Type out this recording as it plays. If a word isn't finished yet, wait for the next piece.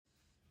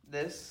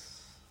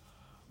This,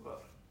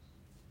 well,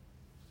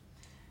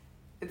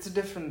 it's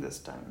different this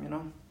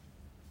time.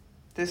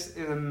 This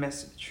is a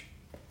message.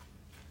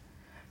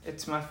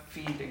 It's my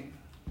feeling.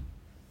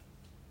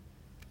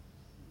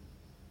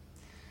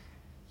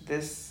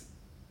 This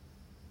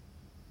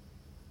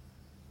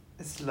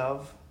is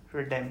love,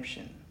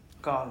 redemption,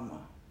 karma.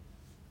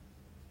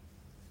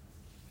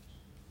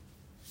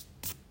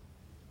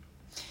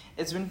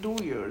 It's been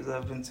 2 years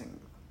I've been single.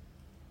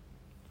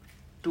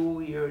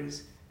 2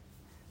 years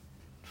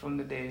from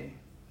the day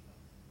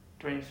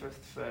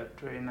 25th Feb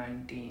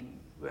 2019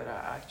 where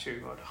I actually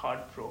got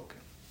heartbroken.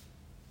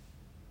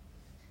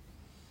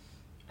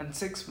 And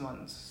 6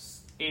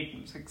 months, 8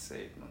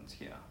 months,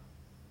 yeah.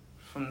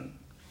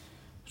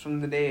 From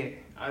the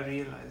day I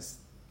realized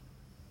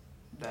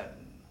that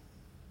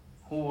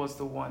who was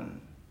the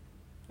one,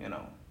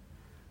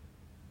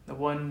 the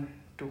one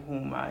to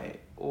whom I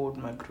owed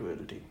my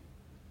cruelty.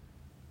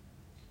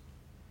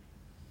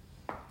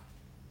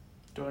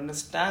 To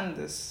understand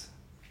this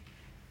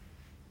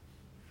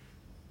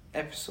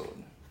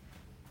episode,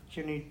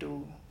 you need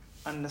to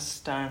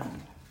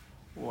understand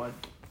what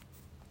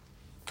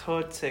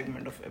third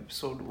segment of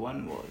episode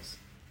 1 was.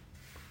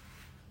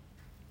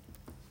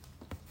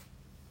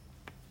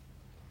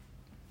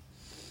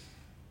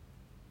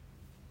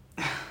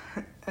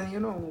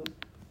 And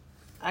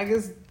I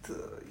guess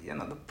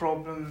the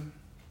problem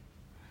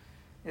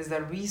is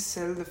that we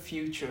sell the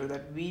future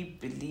that we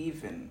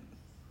believe in,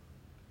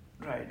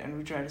 right? And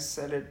we try to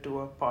sell it to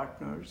our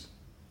partners.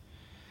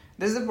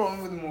 This is the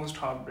problem with most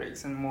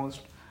heartbreaks and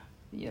most,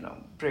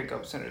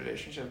 breakups in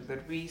relationships,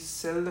 that we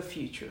sell the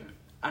future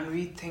and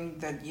we think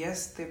that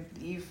yes, they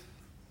believe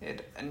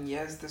it, and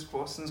yes, this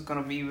person's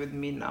gonna be with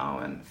me now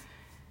and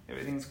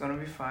everything's gonna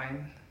be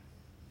fine.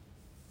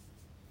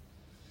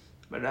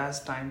 But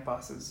as time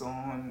passes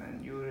on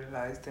and you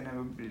realize they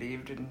never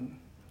believed in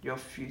your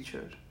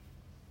future,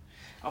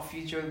 a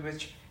future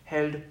which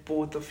held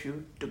both of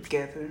you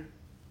together,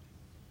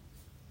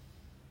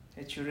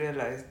 that you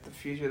realize the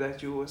future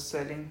that you were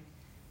selling,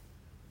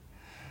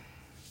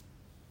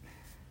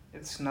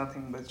 it's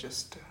nothing but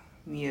just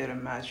mere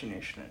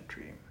imagination and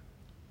dream.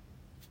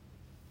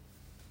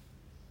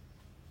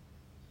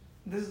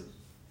 This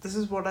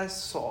is what I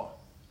saw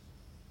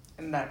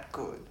in that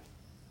girl.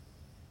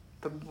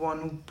 The one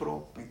who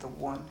broke me, the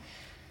one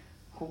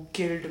who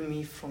killed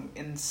me from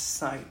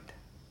inside.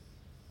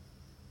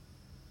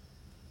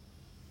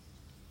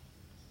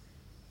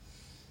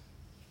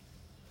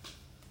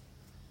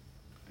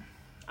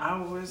 I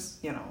was,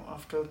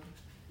 after...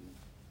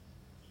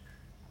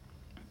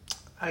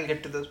 I'll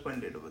get to this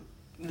point later, but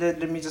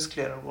let me just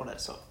clear out what I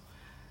saw.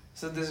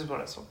 So this is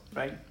what I saw,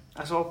 right?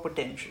 I saw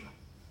potential.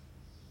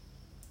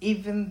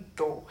 Even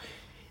though,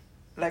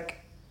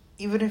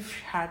 even if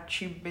had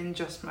she been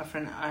just my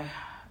friend,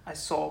 I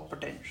saw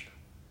potential.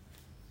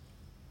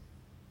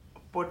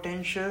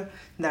 Potential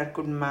that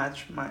could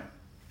match my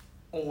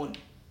own.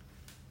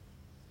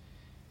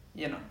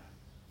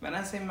 When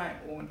I say my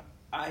own,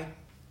 I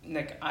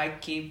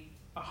keep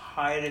a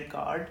high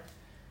regard.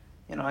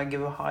 I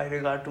give a high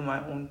regard to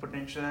my own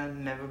potential. I've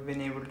never been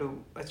able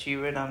to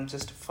achieve it. I'm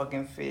just a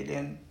fucking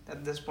failure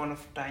at this point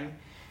of time.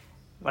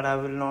 But I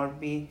will not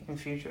be in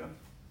future.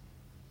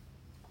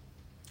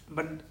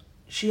 But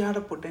she had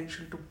a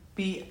potential to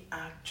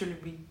actually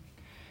be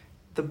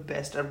the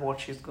best at what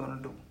she's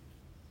gonna do.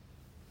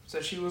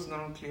 So she was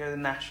gonna clear the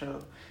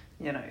national,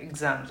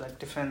 exams, like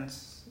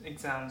defense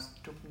exams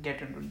to get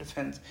into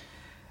defense,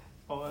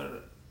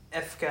 or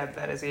FCAT,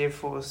 that is Air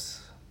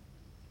Force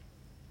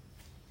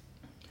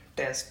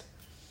test.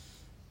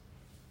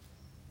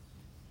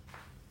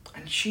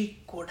 And she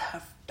could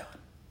have done.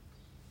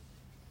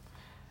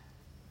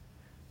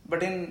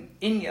 But in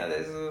India,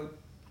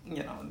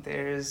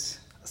 there's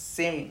a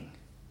saying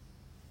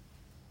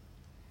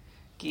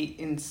कि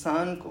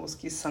इंसान को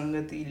उसकी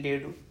संगति ले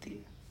डूबती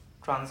है.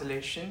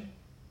 Translation,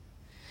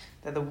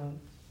 that the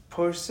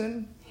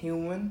person,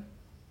 human,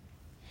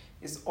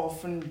 is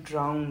often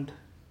drowned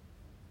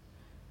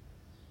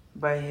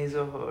by his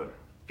or her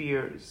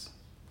peers,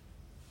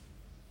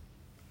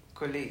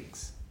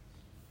 colleagues.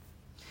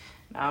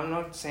 Now, I'm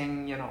not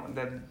saying,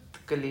 that the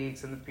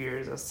colleagues and the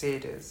peers are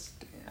sadists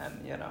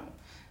and,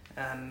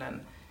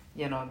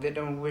 they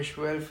don't wish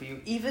well for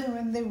you. Even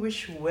when they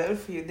wish well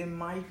for you, they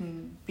might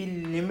be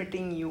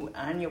limiting you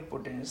and your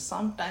potential.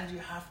 Sometimes you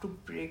have to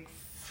break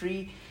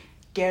free,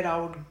 get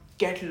out,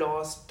 get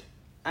lost,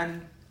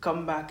 and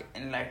come back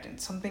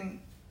enlightened.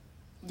 Something,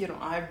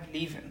 I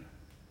believe in.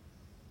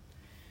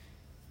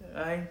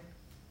 Right?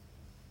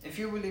 If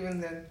you believe in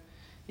that,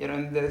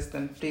 in this,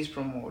 then please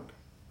promote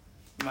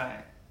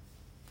my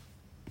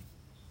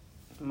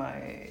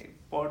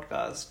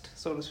podcast,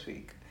 so to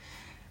speak.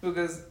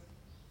 Because,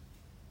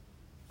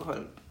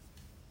 well,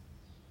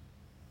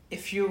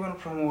 if you're going to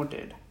promote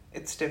it,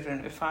 it's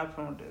different. If I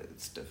promote it,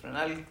 it's different.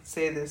 I'll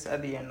say this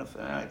at the end of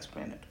it and I'll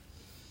explain it.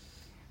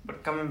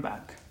 But coming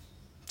back,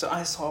 so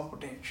I saw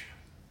potential.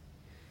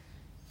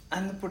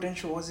 And the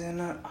potential was in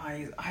her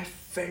eyes. I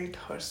felt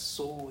her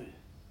soul.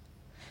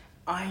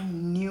 I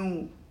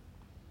knew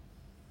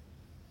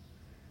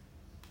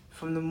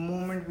from the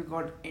moment we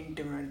got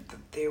intimate,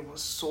 that there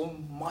was so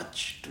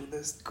much to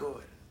this girl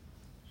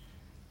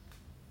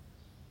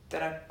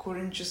that I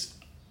couldn't just,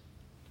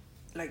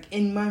 like,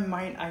 in my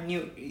mind, I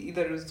knew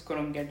either it was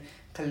gonna get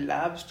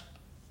collapsed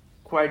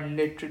quite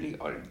literally,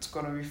 or it's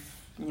gonna be,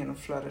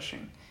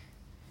 flourishing.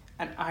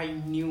 And I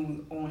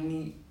knew the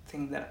only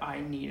thing that I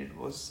needed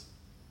was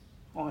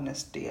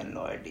honesty and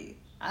loyalty.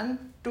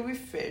 And to be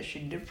fair, she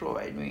did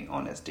provide me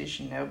honesty.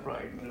 She never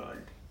provided me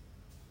loyalty.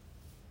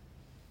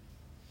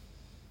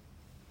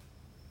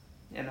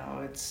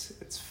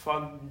 It's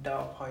fucked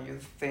up how you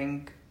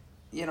think.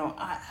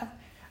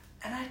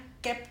 I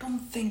kept on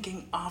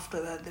thinking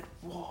after that,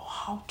 whoa,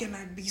 how can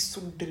I be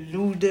so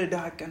deluded?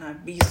 How can I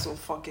be so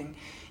fucking,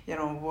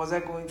 was I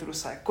going through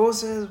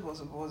psychosis?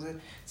 Was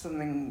it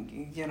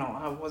something,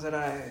 was it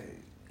I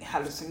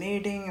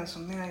hallucinating or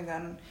something like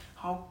that? And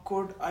how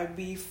could I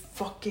be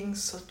fucking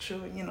such a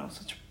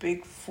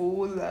big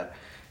fool that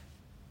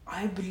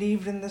I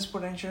believed in this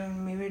potential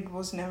and maybe it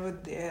was never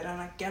there,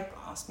 and I kept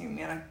asking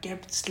me and I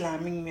kept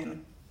slamming me and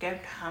I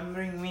kept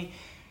hammering me.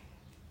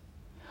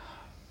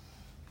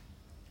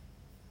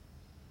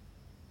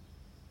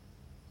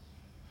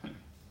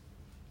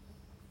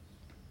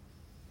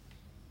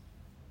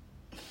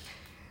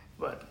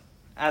 But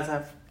as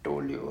I've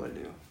told you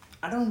earlier,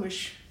 I don't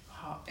wish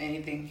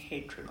anything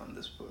hatred on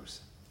this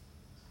person.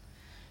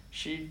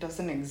 She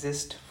doesn't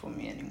exist for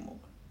me anymore.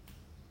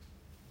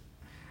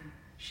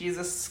 She's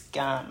a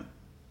scam.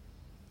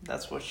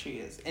 That's what she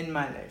is, in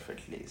my life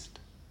at least.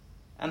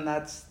 And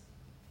that's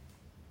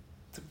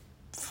the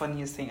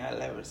funniest thing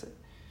I'll ever say.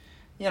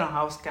 You know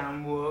how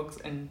scam works,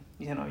 and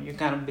you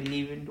kind of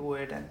believe into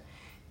it, and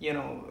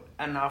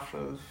and after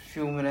a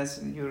few minutes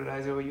you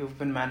realize, oh, you've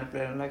been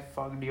manipulated, like,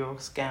 fuck, you're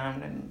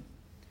scammed. And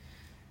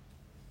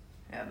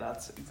yeah,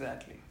 that's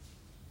exactly.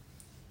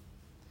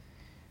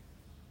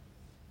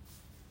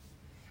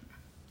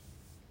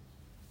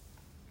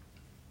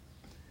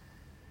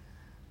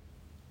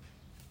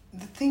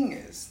 The thing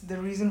is, the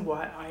reason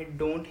why I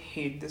don't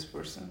hate this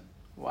person,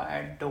 why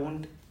I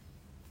don't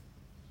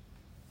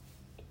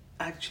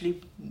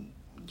actually,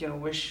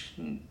 wish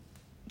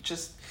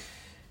just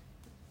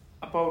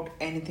about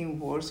anything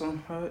worse on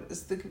her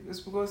is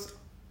because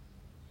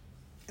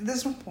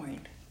there's no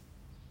point.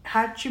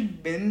 Had she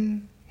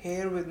been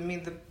here with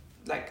me,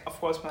 of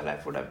course my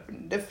life would have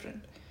been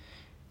different,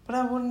 but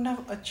I wouldn't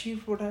have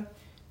achieved what I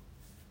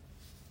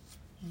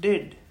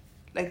did,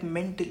 like,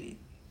 mentally,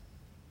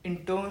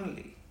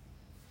 internally.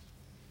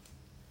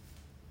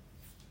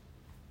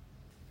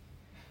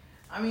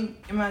 I mean,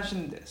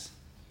 imagine this,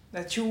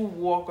 that you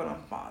walk on a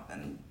path,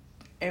 and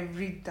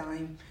every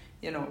time,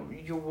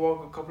 you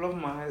walk a couple of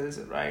miles,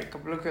 right, a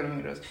couple of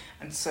kilometers,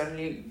 and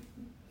suddenly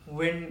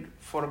wind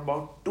for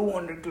about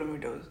 200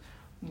 kilometers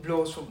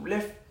blows from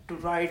left to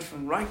right,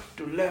 from right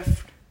to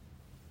left.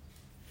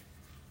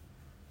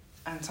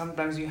 And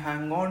sometimes you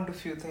hang on to a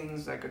few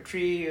things like a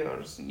tree,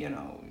 or,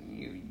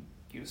 you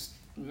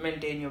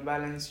maintain your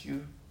balance,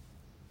 you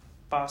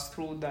pass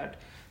through that,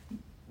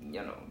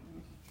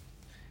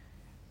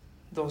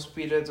 those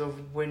periods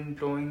of wind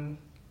blowing,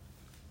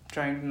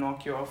 trying to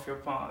knock you off your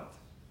path.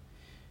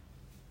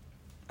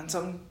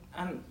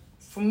 And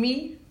for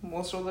me,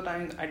 most of the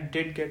time I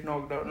did get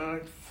knocked out, and I'm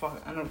like,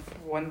 fuck. And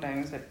one time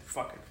I said,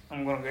 fuck it,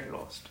 I'm gonna get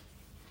lost.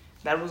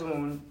 That was the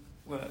moment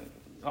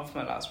of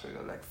my last week. I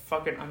was like,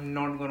 fuck it, I'm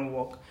not gonna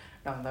walk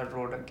down that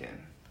road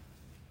again.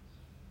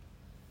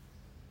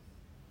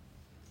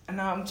 And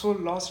now I'm so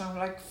lost, and I'm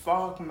like,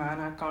 fuck, man,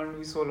 I can't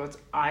be so lost.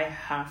 I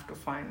have to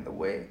find the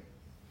way.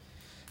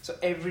 So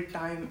every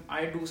time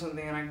I do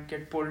something and I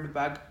get pulled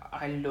back,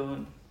 I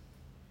learn.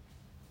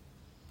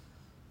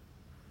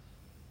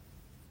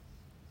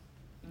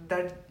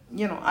 That,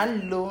 I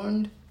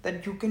learned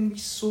that you can be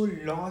so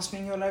lost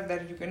in your life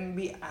that you can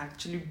be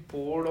actually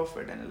bored of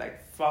it and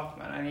like, fuck,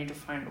 man, I need to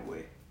find a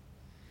way.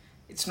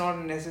 It's not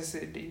a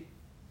necessity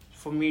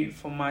for me,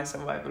 for my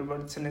survival,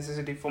 but it's a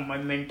necessity for my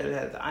mental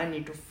health. I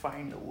need to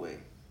find a way.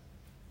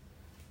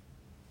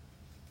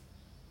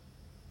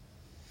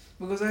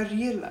 Because I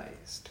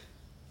realized,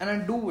 and I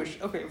do wish,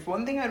 okay,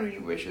 one thing I really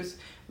wish is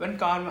when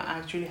karma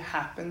actually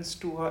happens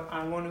to her,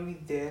 I want to be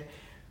there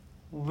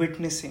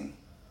witnessing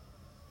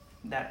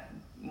that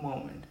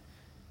moment.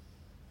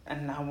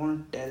 And I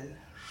want to tell,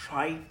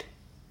 right,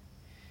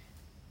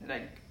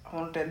 like, I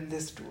want to tell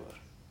this to her.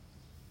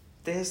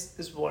 This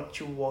is what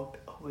you walked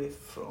away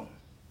from.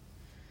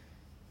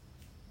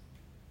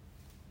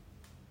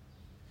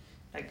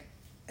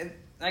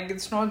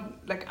 It's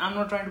not, like, I'm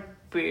not trying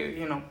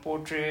to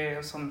portray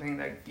or something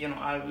like,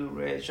 I'll be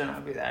rich and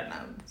I'll be that.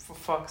 Now, for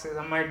fuck's sake,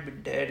 I might be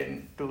dead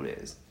in 2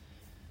 days.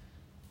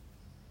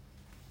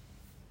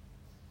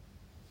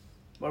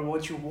 But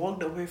what you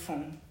walked away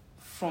from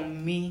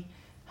me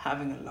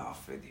having a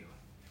laugh with you,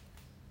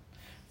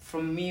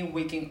 from me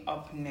waking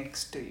up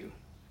next to you.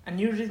 And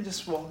you didn't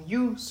just walk,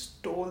 you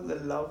stole the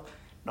love,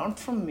 not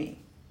from me,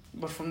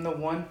 but from the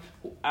one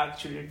who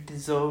actually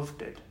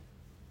deserved it.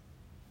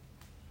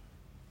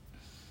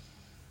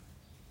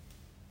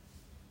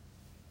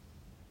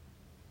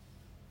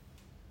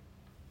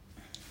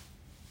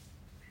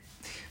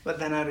 But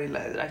then I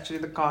realized actually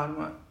the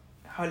karma,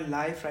 her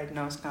life right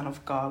now is kind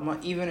of karma.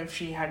 Even if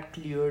she had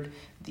cleared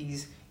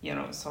these,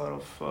 sort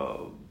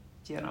of,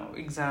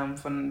 exam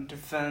for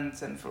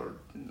defense and for,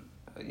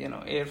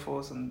 Air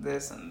Force and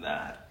this and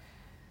that,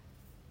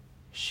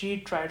 she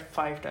tried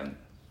 5 times.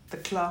 The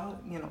class,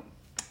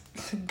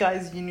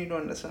 guys, you need to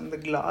understand the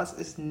glass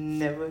is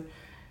never,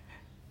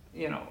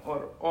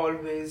 or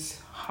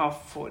always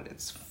half full.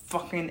 It's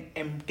fucking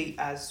empty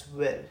as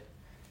well.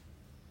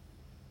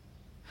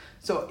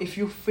 So if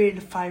you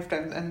failed 5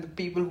 times and the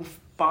people who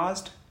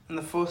passed on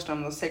the first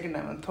time, the second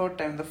time, and third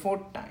time, the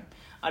fourth time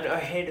are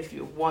ahead of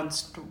you one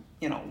step,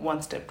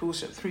 2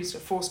 step, 3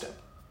 step, 4 step,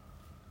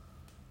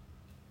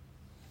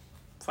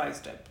 5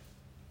 step.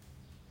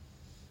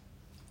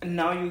 And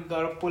now you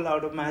gotta pull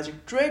out a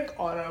magic trick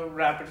or a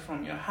rabbit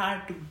from your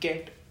hat to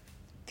get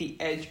the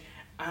edge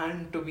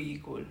and to be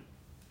equal.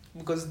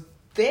 Because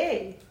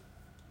they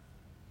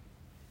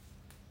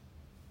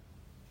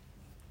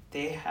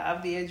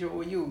have the edge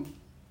over you.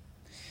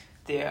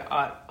 They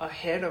are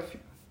ahead of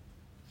you.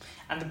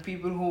 And the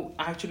people who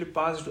actually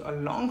passed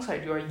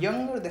alongside you are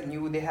younger than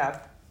you. They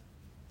have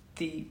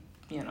the,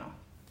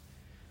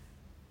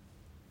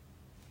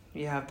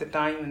 we have the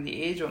time and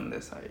the age on their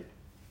side.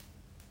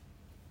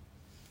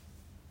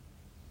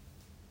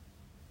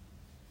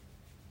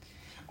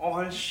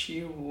 All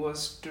she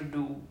was to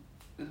do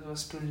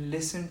was to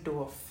listen to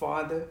her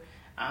father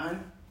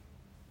and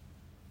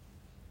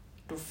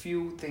to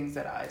few things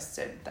that I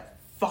said, that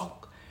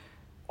fuck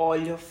all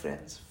your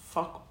friends,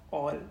 fuck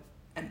all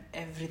and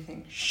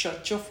everything.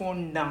 Shut your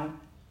phone down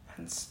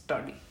and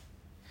study.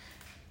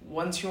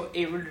 Once you're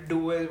able to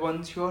do it,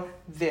 once you're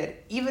there,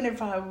 even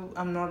if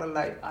I'm not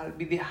alive, I'll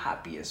be the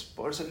happiest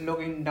person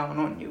looking down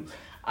on you.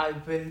 I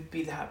will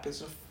be the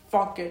happiest. So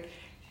fuck it.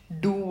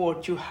 Do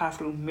what you have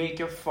to. Make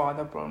your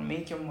father proud.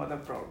 Make your mother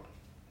proud.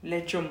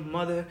 Let your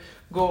mother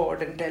go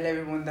out and tell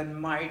everyone that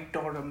my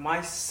daughter,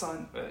 my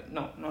son,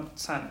 no, not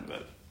son,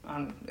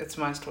 it's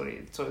my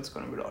story, so it's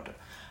going to be daughter.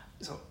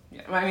 So,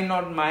 yeah, I mean,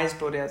 not my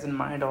story as in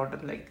my daughter,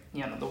 like,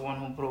 the one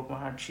who broke my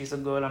heart. She's a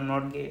girl, I'm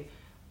not gay.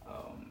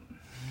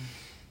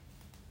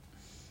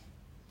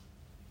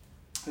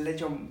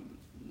 Let your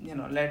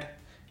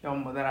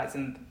mother, as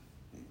in,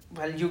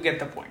 well, you get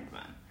the point,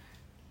 man.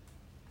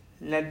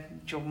 Let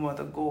your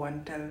mother go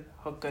and tell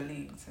her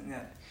colleagues and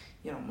that,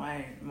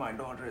 my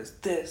daughter is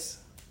this.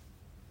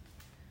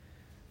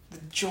 The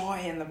joy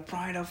and the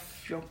pride of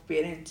your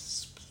parents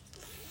is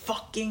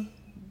fucking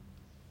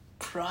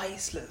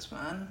priceless,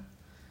 man.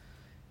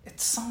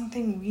 It's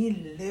something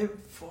we live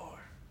for.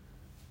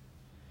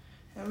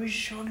 And we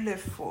should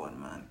live for,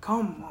 man.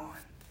 Come on.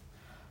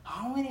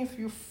 How many of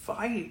you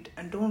fight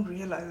and don't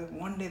realize that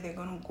one day they're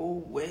gonna go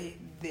away?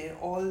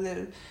 All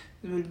there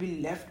will be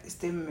left is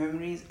their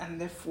memories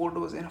and their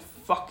photos in a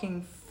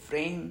fucking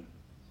frame.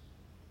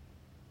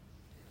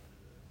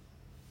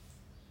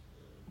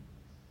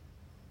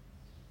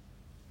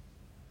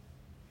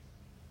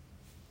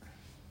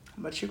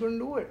 But she couldn't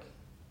do it.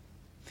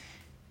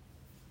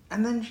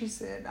 And then she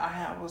said,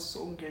 I was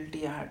so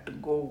guilty, I had to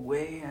go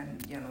away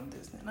and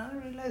this. And I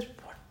realized,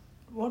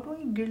 what were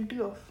you guilty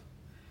of?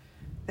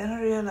 Then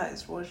I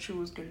realized what she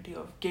was guilty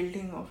of.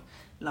 Guilty of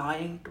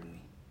lying to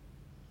me.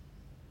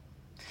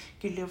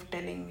 Guilty of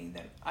telling me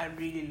that I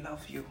really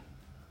love you.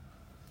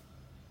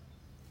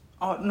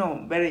 Or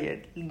no, better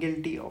yet,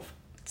 guilty of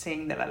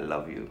saying that I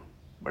love you,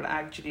 but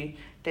actually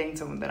telling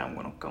someone that I'm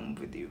gonna come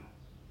with you.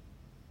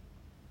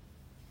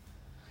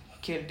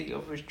 Guilty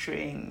of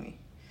betraying me.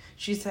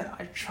 She said,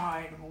 I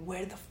tried.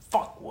 Where the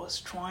fuck was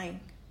trying?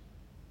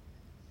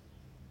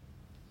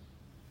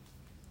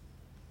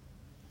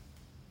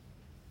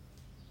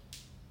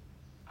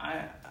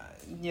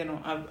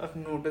 I've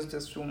noticed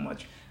this so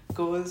much.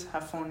 Girls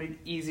have found it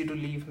easy to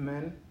leave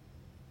men,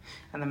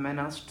 and the men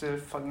are still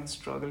fucking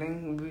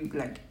struggling.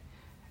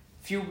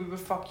 Few people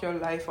fuck your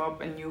life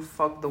up, and you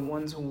fuck the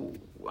ones who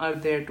are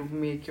there to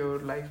make your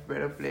life a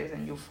better place,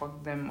 and you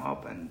fuck them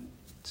up, and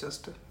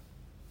just,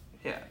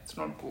 it's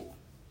not cool.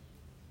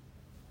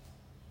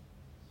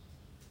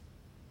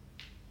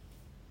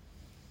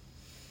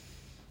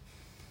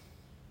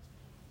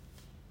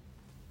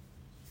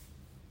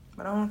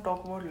 But I want to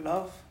talk about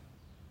love.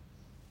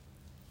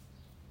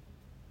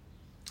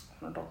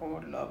 I want to talk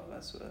about love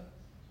as well.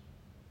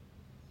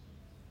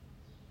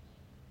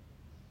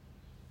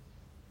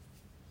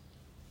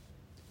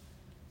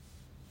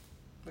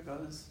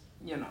 Because,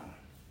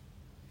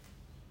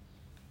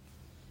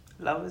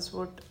 love is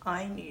what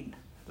I need.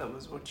 Love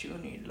is what you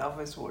need.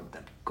 Love is what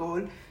that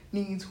girl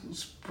needs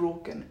who's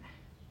broken.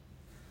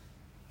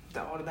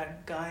 Or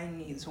that guy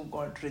needs who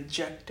got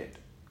rejected.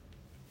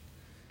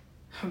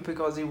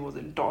 Because he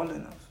wasn't tall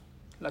enough.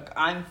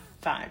 I'm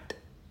fat.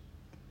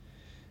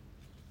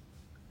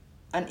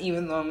 And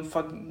even though I'm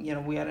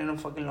fucking, we are in a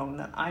fucking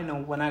lockdown, I know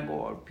when I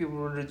go out, people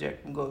will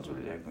reject me, girls will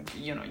reject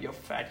me. You're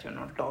fat, you're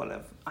not tall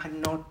enough. I'm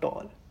not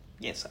tall.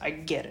 Yes, I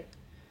get it.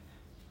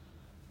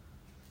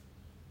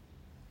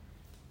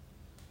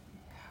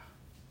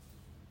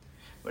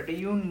 But do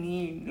you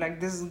need,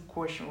 this is a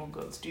question for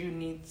girls, do you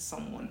need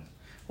someone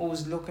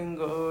who's looking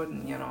good,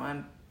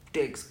 and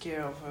takes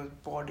care of his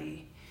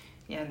body,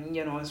 and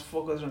is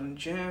focused on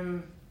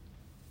gym.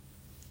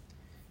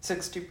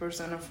 60%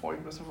 or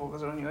 40%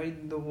 focused on you. Are you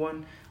the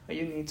one, or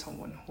you need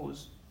someone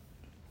who's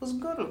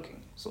good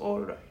looking, who's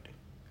alright,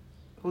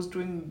 who's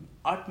doing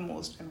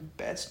utmost and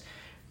best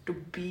to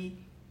be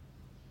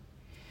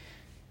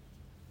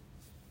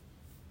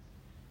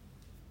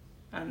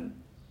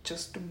and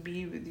just to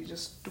be with you,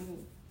 just to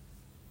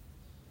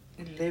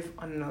live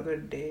another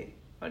day,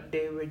 a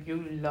day where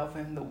you love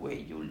him the way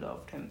you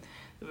loved him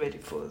the very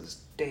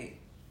first day.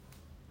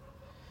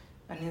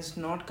 And he's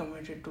not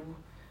committed to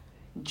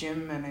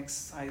gym and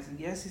exercise.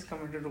 Yes, he's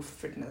committed to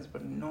fitness,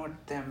 but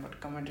not them,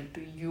 but committed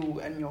to you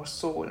and your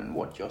soul and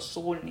what your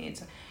soul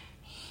needs.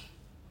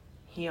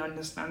 He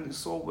understands you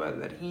so well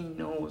that he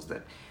knows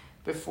that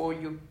before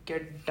you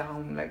get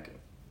down, like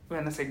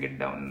when I say get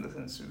down in the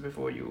sense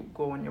before you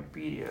go on your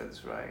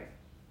periods, right?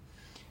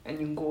 And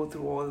you go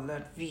through all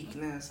that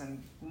weakness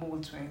and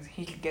mood swings,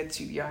 he gets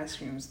you the ice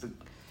creams, the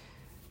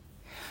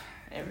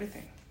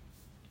everything.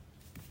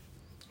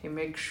 He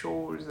makes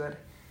sure that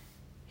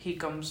he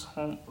comes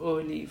home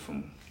early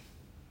from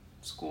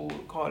school,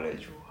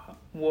 college,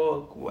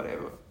 work,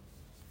 whatever.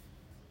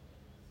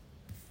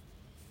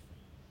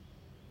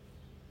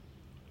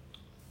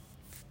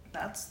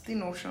 That's the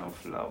notion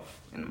of love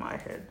in my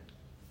head.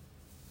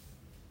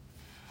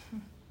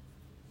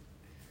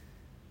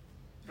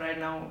 Right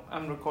now,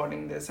 I'm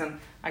recording this and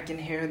I can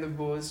hear the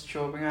birds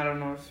chirping. I don't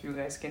know if you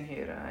guys can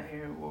hear it. I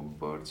hear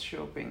birds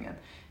chirping, and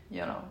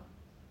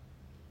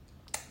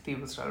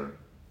people start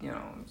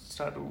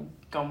to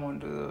come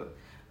onto the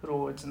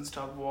roads and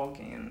start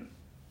walking. And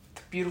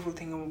the beautiful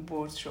thing about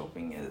birds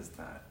chirping is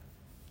that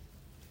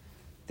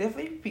they're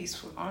very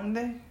peaceful, aren't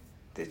they?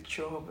 They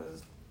chirp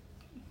is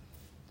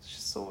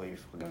just so very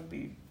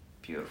fucking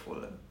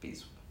beautiful and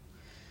peaceful.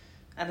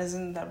 And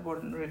isn't that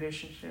what a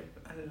relationship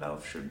and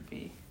love should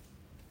be?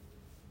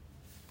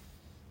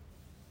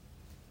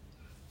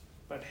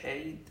 But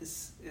hey,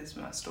 this is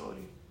my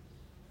story.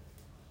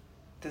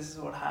 This is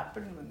what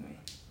happened with me.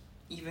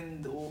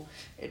 Even though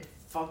it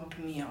fucked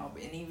me up,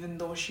 and even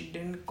though she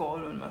didn't call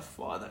when my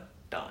father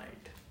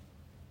died.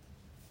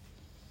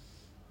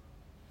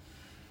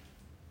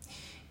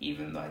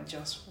 Even though I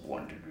just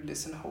wanted to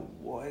listen her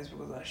voice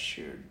because I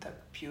shared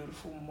that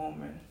beautiful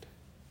moment.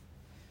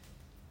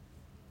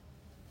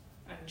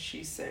 And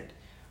she said,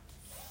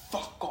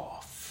 "Fuck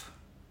off."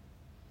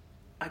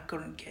 I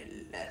couldn't care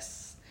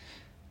less.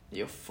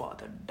 Your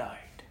father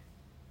died.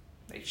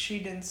 Like, she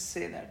didn't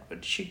say that,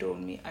 but she told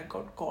me I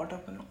got caught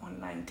up in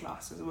online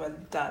classes. Well,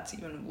 that's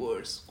even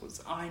worse,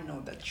 because I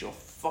know that you're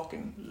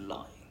fucking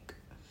lying.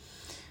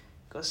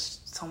 Because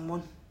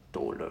someone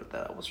told her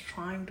that I was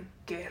trying to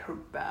get her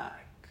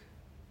back.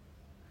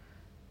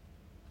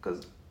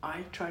 Because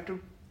I tried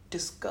to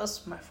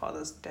discuss my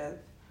father's death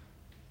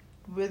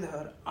with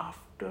her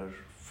after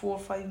 4 or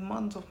 5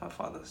 months of my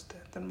father's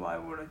death. And why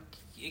would I?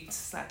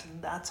 Exactly,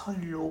 that's how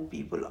low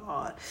people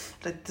are.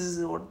 Like, this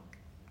is what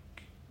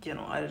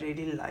I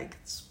really like.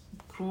 It's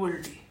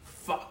cruelty.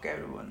 Fuck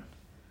everyone.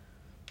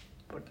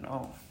 But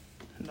no.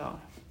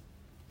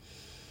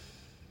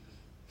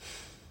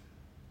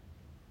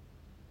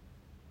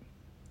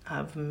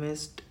 I've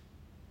missed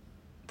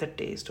the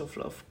taste of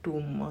love too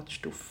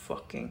much to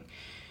fucking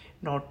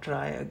not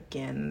try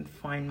again and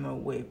find my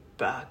way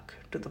back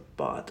to the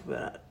path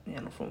where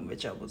from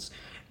which I was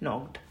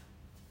knocked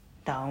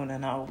down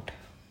and out,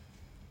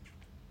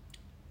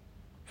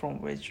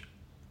 from which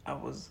I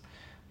was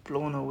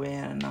blown away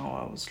and now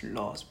I was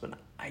lost, but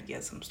I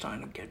guess I'm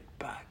starting to get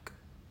back.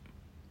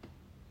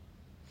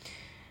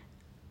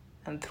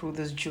 And through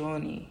this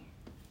journey,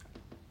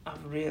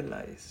 I've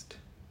realized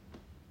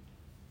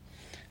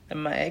that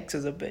my ex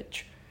is a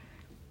bitch.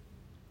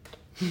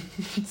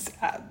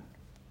 Sad,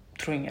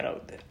 throwing it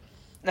out there.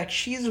 Like,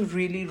 she's a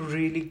really,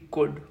 really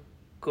good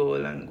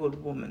girl and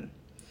good woman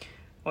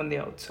on the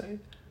outside.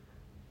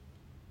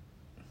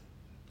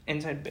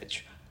 Inside,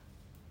 bitch.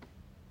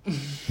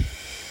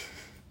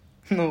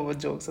 No,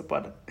 jokes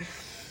apart.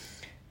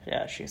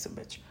 Yeah, she's a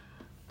bitch.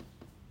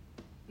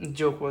 The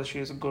joke was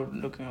she's good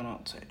looking on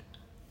outside.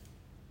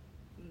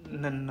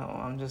 No,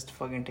 I'm just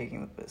fucking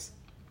taking the piss.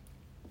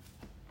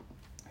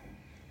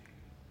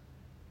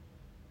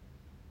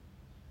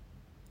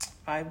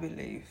 I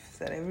believe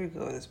that every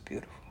girl is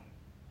beautiful.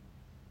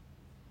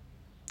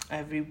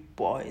 Every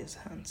boy is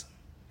handsome.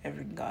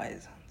 Every guy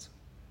is handsome.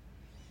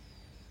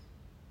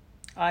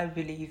 I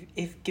believe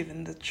if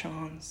given the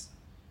chance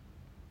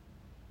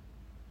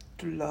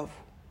to love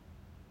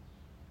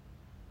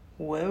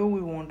whoever we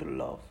want to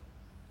love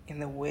in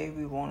the way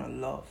we want to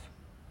love,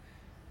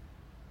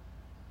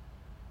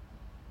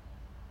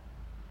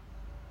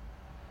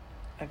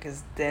 I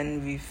guess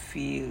then we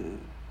feel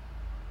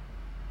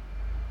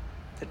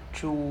the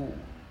true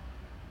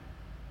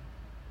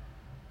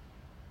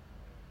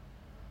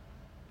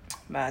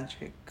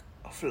magic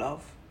of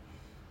love.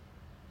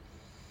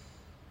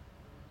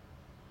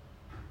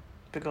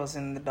 Because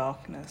in the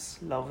darkness,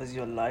 love is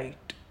your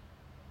light.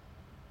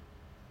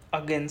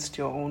 Against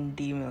your own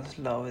demons,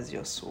 love is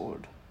your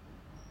sword.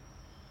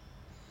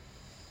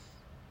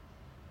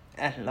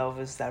 And love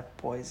is that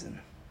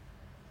poison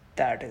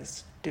that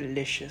is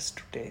delicious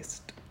to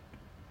taste.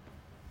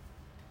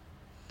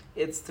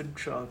 It's the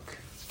drug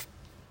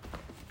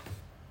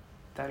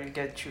that'll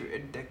get you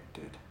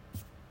addicted.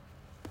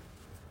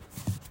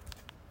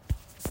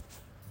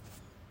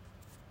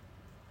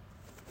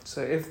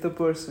 So if the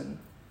person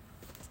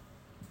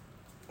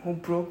who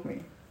broke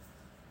me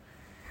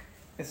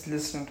is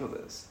listening to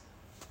this,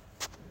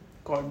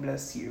 God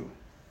bless you,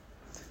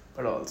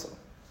 but also,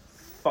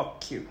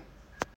 fuck you.